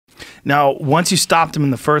Now, once you stopped him in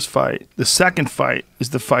the first fight, the second fight is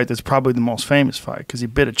the fight that's probably the most famous fight because he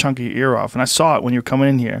bit a chunk of your ear off. And I saw it when you were coming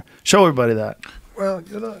in here. Show everybody that. Well,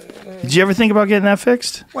 did you ever think about getting that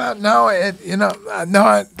fixed? Well, no,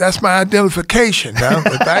 that's my identification. Now,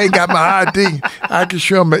 if I ain't got my ID, I can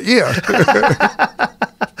show them my ear.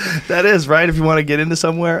 That is, right? If you want to get into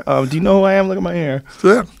somewhere. Do you know who I am? Look at my hair.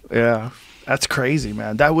 Yeah. Yeah. That's crazy,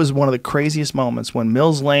 man. That was one of the craziest moments when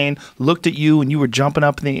Mills Lane looked at you and you were jumping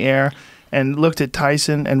up in the air and looked at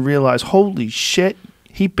Tyson and realized, holy shit,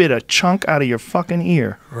 he bit a chunk out of your fucking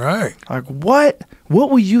ear. Right. Like, what? What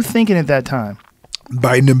were you thinking at that time?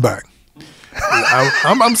 Biting him back.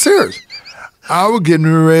 I'm serious. I was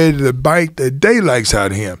getting ready to bite the daylights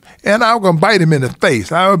out of him. And I was going to bite him in the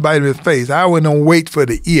face. I would bite him in the face. I wasn't going to wait for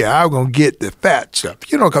the ear. I was going to get the fat stuff.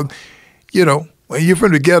 Because, when you're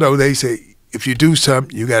from the ghetto, they say, if you do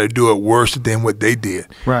something, you got to do it worse than what they did.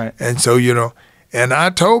 Right. And so, and I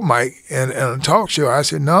told Mike in a talk show, I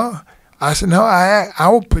said, no, I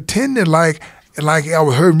was pretending like I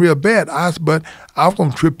was hurting real bad. I said, but I was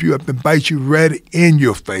going to trip you up and bite you right in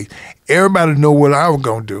your face. Everybody know what I was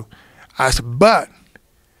going to do. I said, but,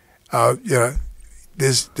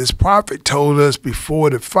 this prophet told us before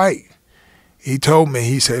the fight, he told me,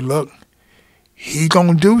 he said, look, he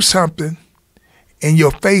going to do something in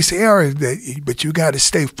your face area, but you got to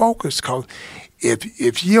stay focused, because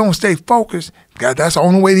if you don't stay focused, God, that's the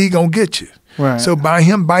only way he gonna get you. Right. So by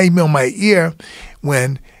him biting me on my ear,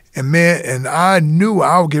 and I knew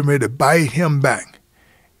I was getting ready to bite him back,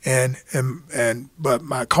 but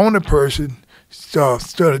my corner person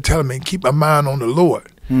started telling me, keep my mind on the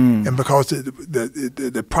Lord, and because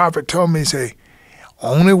the prophet told me, say,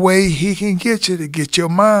 only way he can get you to get your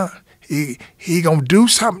mind, he gonna do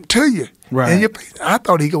something to you. Right. And I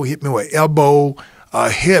thought he gonna hit me with elbow,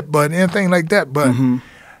 hip, but anything like that. But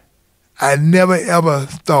I never ever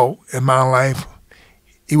thought in my life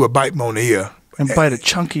he would bite me on the ear and bite a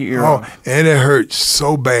chunky ear off. And it hurt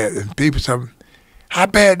so bad. And people tell me, how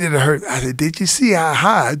bad did it hurt? I said, did you see how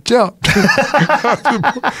high I jumped?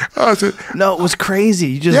 I said, no, it was crazy.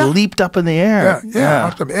 You just leaped up in the air. Yeah.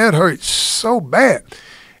 I said, it hurt so bad.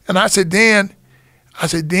 And I said, then.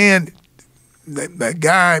 That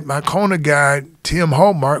guy, my corner guy, Tim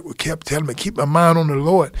Hallmark, kept telling me, keep my mind on the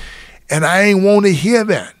Lord. And I ain't want to hear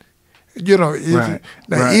that. Right.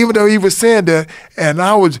 Even though he was saying that, and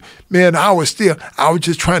I was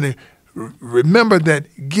just trying to remember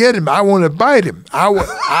that, get him. I want to bite him.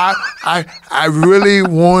 I really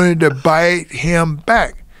wanted to bite him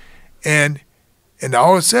back. And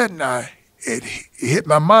all of a sudden, it hit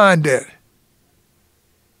my mind that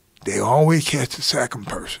they always catch the second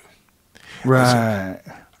person. Right.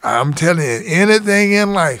 I'm telling you, anything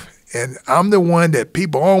in life, and I'm the one that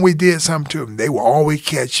people always did something to them, they will always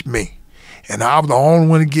catch me. And I was the only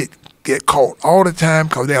one to get caught all the time,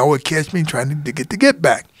 because they always catch me trying to get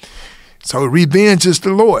back. So revenge is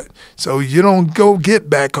the Lord. So you don't go get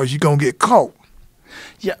back because you're going to get caught.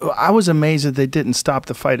 Yeah, I was amazed that they didn't stop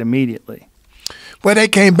the fight immediately. Well, they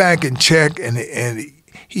came back and checked, and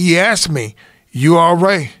he asked me, you all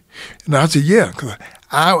right? And I said, yeah, because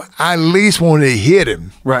I at least wanted to hit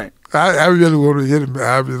him. Right. I really wanted to hit him.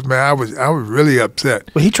 I was really upset.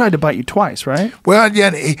 Well, he tried to bite you twice, right? Well,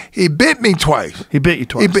 yeah, he bit me twice. He bit you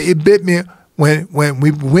twice. He bit me when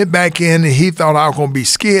we went back in, and he thought I was going to be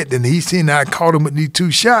scared. And he seen I caught him with these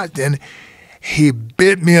 2 shots, and he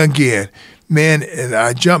bit me again. Man, and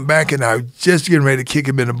I jumped back, and I was just getting ready to kick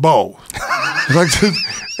him in the balls.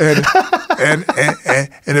 and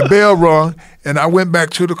the bell rung, and I went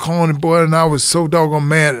back to the corner, boy, and I was so doggone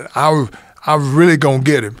mad. I was really going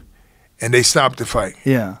to get him. And they stopped the fight.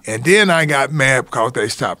 Yeah. And then I got mad because they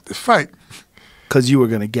stopped the fight. Because you were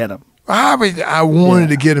going to get him. I wanted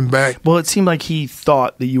to get him back. Well, it seemed like he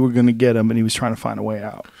thought that you were going to get him, and he was trying to find a way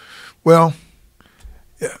out. Well,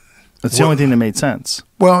 yeah. That's the only thing that made sense.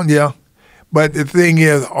 Well, yeah. But the thing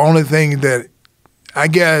is, the only thing that I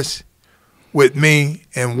guess with me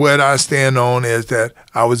and what I stand on is that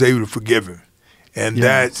I was able to forgive him. And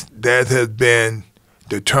that has been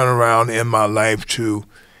the turnaround in my life to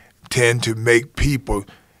tend to make people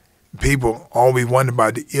always wonder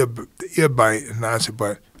about the ear bite. And I said,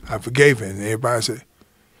 but I forgave him. And everybody said,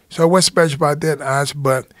 so what's special about that? And I said,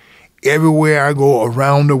 but everywhere I go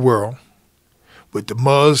around the world, with the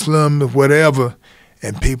Muslims, whatever,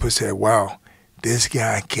 and people say, wow, this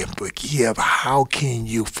guy can forgive. How can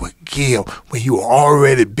you forgive when you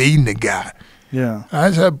already beaten the guy? Yeah.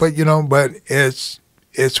 I said, but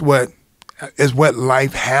it's what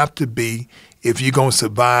life have to be if you're gonna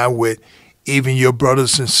survive with even your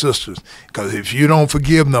brothers and sisters. Because if you don't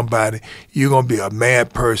forgive nobody, you're going to be a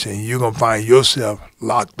mad person. You're going to find yourself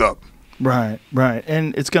locked up. Right, right.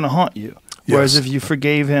 And it's going to haunt you. Whereas if you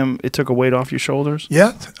forgave him, it took a weight off your shoulders?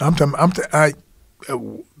 Yeah.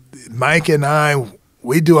 Mike and I,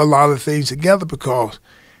 we do a lot of things together because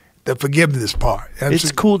the forgiveness part.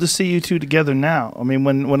 It's cool to see you two together now. I mean,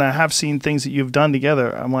 when I have seen things that you've done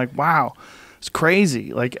together, I'm like, wow, it's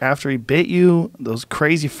crazy. Like after he bit you, those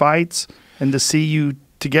crazy fights, and to see you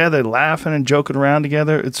together laughing and joking around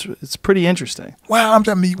together, it's pretty interesting. Well, I'm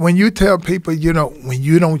telling you, when you tell people, when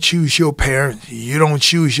you don't choose your parents, you don't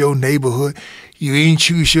choose your neighborhood, you ain't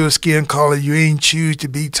choose your skin color, you ain't choose to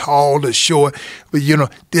be tall or short, but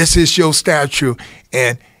this is your stature,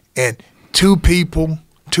 and two people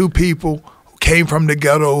who came from the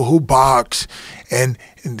ghetto who boxed, and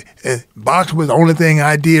boxing was the only thing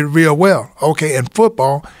I did real well. Okay, and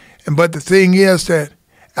football, but the thing is that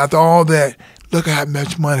after all that, look at how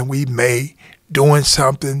much money we made doing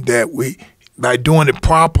something that by doing it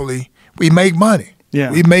properly, we make money. Yeah.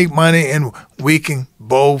 We make money, and we can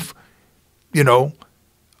both,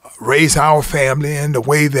 raise our family in the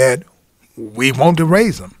way that we want to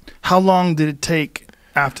raise them. How long did it take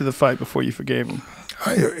after the fight before you forgave him?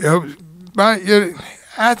 I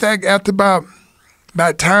think after about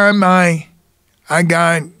time I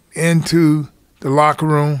got into the locker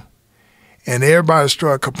room and everybody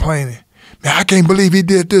started complaining, man, I can't believe he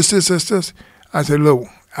did this. I said, look,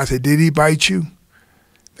 did he bite you?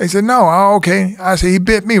 They said, no. Oh, okay. I said, he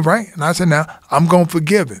bit me, right? And I said, now, I'm going to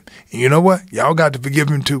forgive him. And you know what? Y'all got to forgive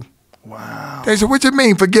him too. Wow. They said, what you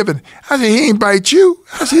mean forgiving? I said, he ain't bite you.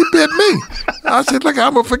 I said, he bit me. I said, look,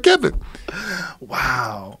 I'm going to forgive him.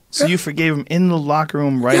 Wow. So you forgave him in the locker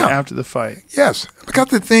room after the fight? Yes. Because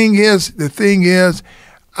the thing is,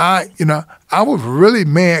 I was really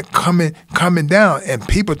mad coming down, and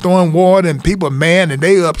people throwing water, and people mad, and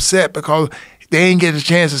they upset because they didn't get a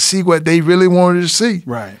chance to see what they really wanted to see.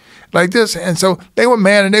 Right. Like this. And so they were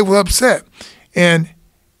mad and they were upset. And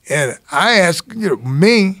I asked,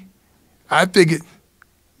 I figured,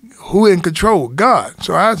 who in control? God.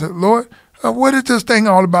 So I said, Lord, what is this thing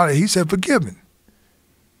all about? He said, forgiving.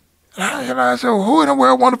 And I said, well, who in the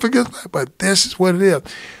world want to forgive? But this is what it is.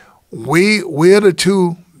 We're the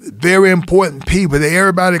two very important people that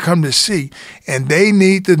everybody come to see, and they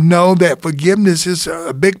need to know that forgiveness is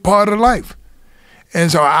a big part of life. And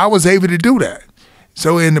so I was able to do that.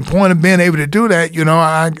 So in the point of being able to do that,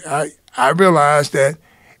 I realized that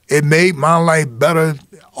it made my life better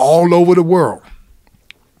all over the world.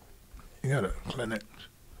 You got a Kleenex?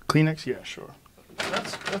 Kleenex? Yeah, sure.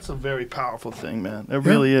 That's a very powerful thing, man. It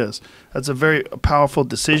really is. That's a very powerful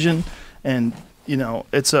decision, and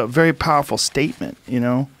it's a very powerful statement.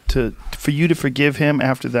 For you to forgive him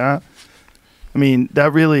after that. I mean,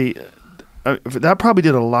 that really. That probably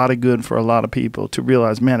did a lot of good for a lot of people to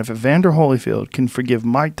realize, man, if Evander Holyfield can forgive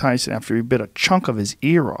Mike Tyson after he bit a chunk of his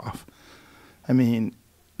ear off, I mean,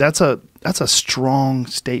 that's a strong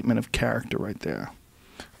statement of character right there.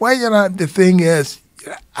 Well, the thing is,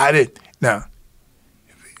 I didn't. Now,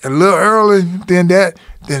 a little earlier than that,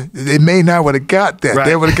 then they may not would have got that. Right.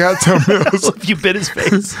 They would have got something else. If you bit his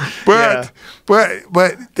face. But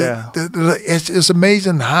it's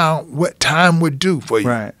amazing what time would do for you.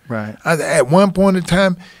 Right, right. At one point in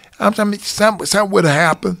time, I'm telling you, something would have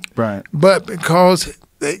happened. Right. But because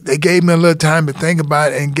they gave me a little time to think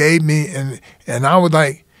about it and gave me, and I was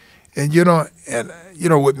like,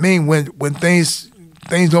 with me, when things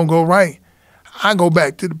don't go right, I go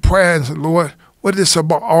back to the prayer and say, Lord, what is this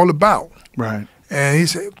all about? Right. And he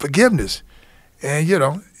said, forgiveness. And,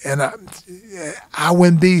 and I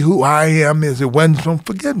wouldn't be who I am if it wasn't from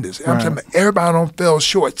forgiveness. Right. I'm saying everybody don't fell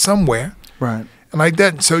short somewhere. Right. And like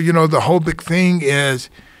that. So, the whole big thing is,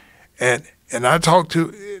 and I talked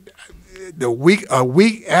to, a week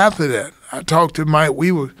after that, I talked to Mike.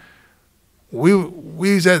 We was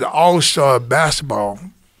at the All-Star basketball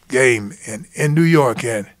game in New York,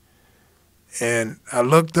 and I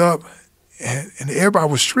looked up, and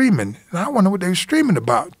everybody was streaming. And I wonder what they were streaming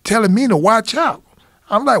about, telling me to watch out.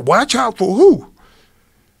 I'm like, watch out for who?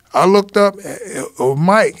 I looked up at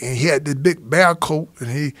Mike, and he had this big bear coat, and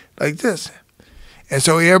he like this. And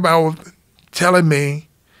so everybody was telling me,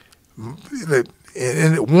 and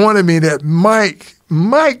it warned me that Mike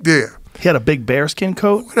there. He had a big bearskin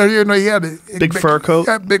coat? He had a big fur coat?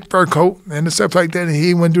 Yeah, big fur coat and stuff like that. And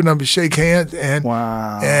he wouldn't do nothing but shake hands. And,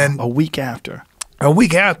 wow. And a week after. A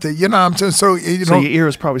week after, what I'm saying? So, so your ear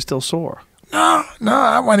is probably still sore. No,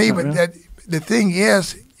 I wasn't even. Really? The thing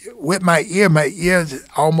is, with my ear is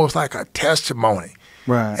almost like a testimony.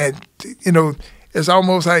 Right. And, it's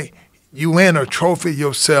almost like you win a trophy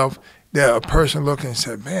yourself, that a person look and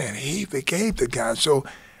say, man, he forgave the guy. So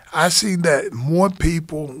I see that more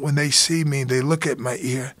people, when they see me, they look at my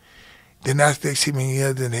ear. Then after they see me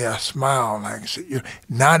here, then they'll smile. Like, you know,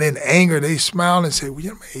 not in anger, they smile and say, well,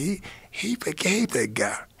 you know, he forgave that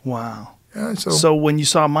guy. Wow. Yeah, so when you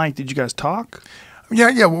saw Mike, did you guys talk?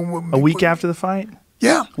 Yeah. A week after the fight?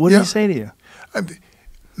 Yeah. What did he say to you?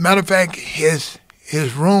 Matter of fact, his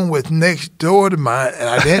room was next door to mine, and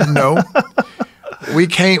I didn't know. we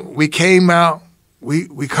came out.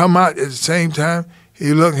 We come out at the same time.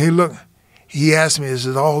 He looked. He asked me, "Is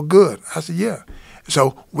it all good?" I said, "Yeah."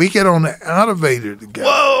 So we get on the elevator together.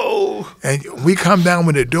 Whoa! And we come down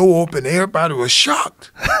when the door opened. Everybody was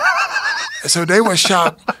shocked. So they were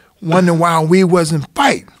shocked, wondering why we wasn't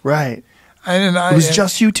fighting. Right. And it was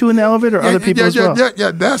just you two in the elevator, or other people as well? Yeah,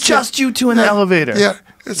 that's just you two in the elevator. Yeah.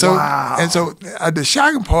 So, wow. And so at the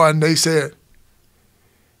shocking part, they said,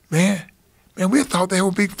 man, we thought they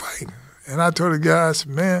would be fighting. And I told the guy,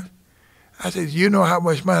 I said, you know how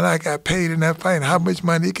much money I got paid in that fight, and how much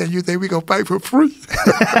money can you think we gonna fight for free?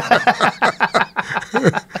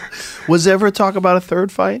 Was there ever talk about a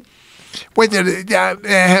third fight? Well, I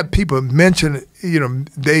had people mention it. You know,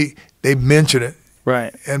 they mention it.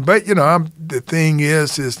 Right. But you know, the thing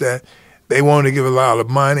is that they want to give a lot of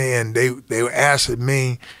money, and they were asking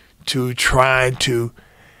me to try to.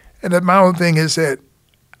 And my own thing is that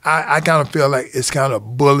I kind of feel like it's kind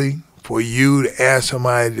of bully for you to ask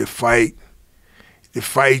somebody to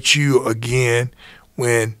fight you again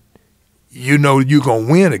when you know you're gonna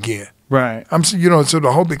win again. Right. You know, so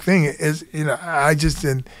the whole big thing is, you know, I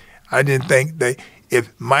didn't think that if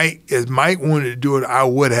Mike wanted to do it, I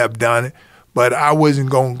would have done it, but I wasn't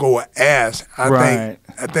gonna go ask. I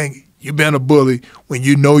think you've been a bully when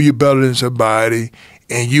you know you're better than somebody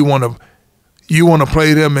and you wanna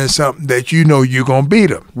play them in something that you know you're gonna beat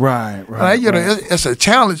them. Right. You know, it's a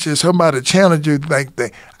challenge. If somebody challenge you, like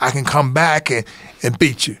that, I can come back and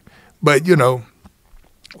beat you. But you know,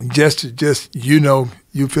 just you know,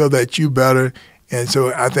 you feel that you better, and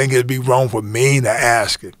so I think it'd be wrong for me to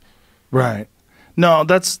ask it. Right. No,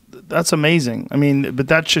 that's amazing. I mean, but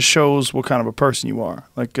that just shows what kind of a person you are.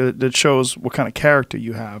 Like that shows what kind of character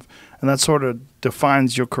you have, and that sort of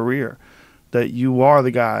defines your career. That you are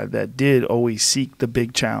the guy that did always seek the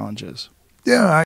big challenges. Yeah,